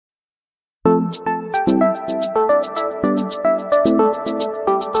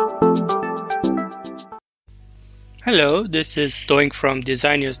Hello, this is Doink from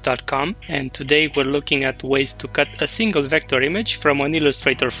Designious.com, and today we're looking at ways to cut a single vector image from an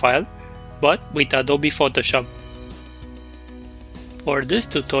Illustrator file, but with Adobe Photoshop. For this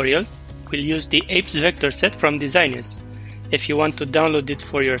tutorial, we'll use the Apes vector set from Designious. If you want to download it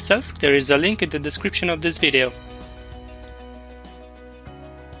for yourself, there is a link in the description of this video.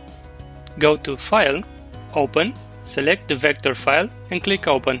 Go to File, Open, select the vector file and click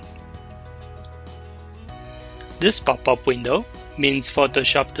Open. This pop-up window means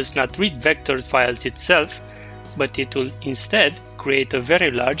Photoshop does not read vector files itself, but it will instead create a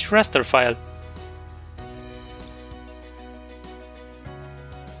very large raster file.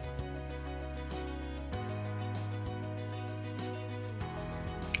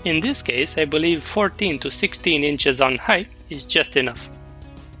 In this case, I believe 14 to 16 inches on height is just enough.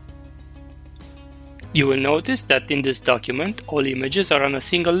 You will notice that in this document, all images are on a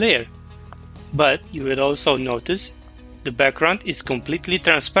single layer. But you will also notice the background is completely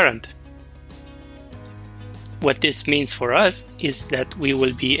transparent. What this means for us is that we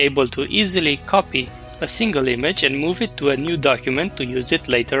will be able to easily copy a single image and move it to a new document to use it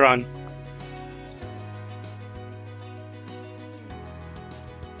later on.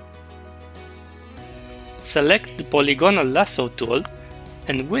 Select the polygonal lasso tool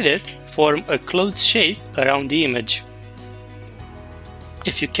and with it form a closed shape around the image.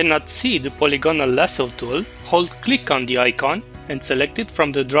 If you cannot see the polygonal lasso tool, hold-click on the icon and select it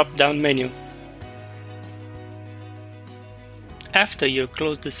from the drop-down menu. After you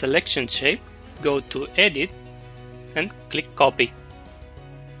close the selection shape, go to Edit and click Copy.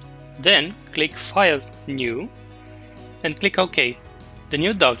 Then click File, New and click OK. The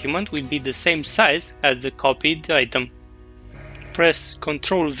new document will be the same size as the copied item. Press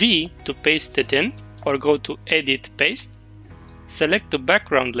Ctrl V to paste it in or go to Edit, Paste. Select the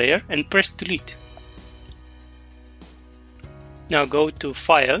background layer and press Delete. Now go to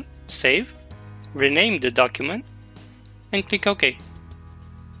File, Save, rename the document and click OK.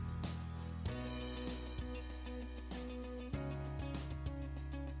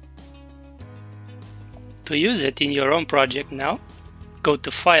 To use it in your own project now, go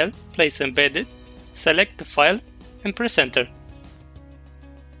to File, Place Embedded, select the file and press Enter.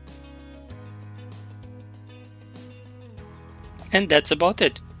 And that's about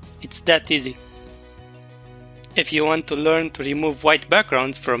it. It's that easy. If you want to learn to remove white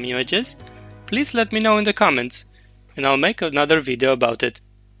backgrounds from images, please let me know in the comments, and I'll make another video about it.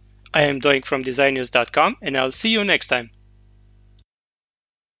 I am Doink from Designious.com, and I'll see you next time.